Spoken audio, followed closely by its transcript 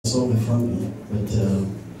saw my family, but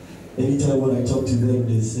anytime when I talk to them,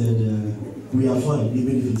 they said, we are fine,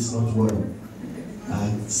 even if it's not well.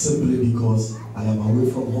 Simply because I am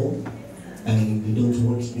away from home, and they don't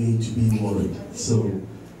want me to be worried. So,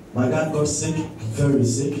 my dad got sick, very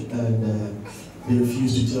sick, and they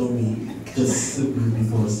refused to tell me, just simply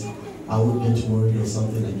because I would get worried or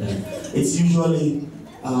something like that. It's usually,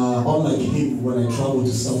 unlike him, when I travel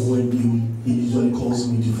to somewhere new, he usually calls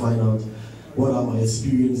me to find out what are my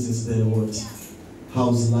experiences there,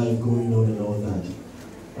 how's life going on and all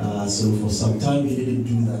that. So for some time he didn't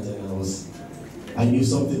do that, and I knew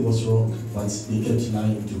something was wrong, but he kept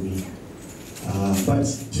lying to me. But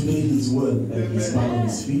today he's well and he's back on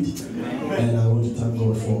his feet, and I want to thank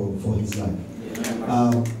God for his life.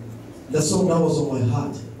 The song that was on my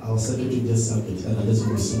heart, our secretary just sang it, and I just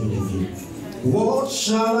want to sing it again. What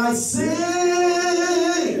shall I say?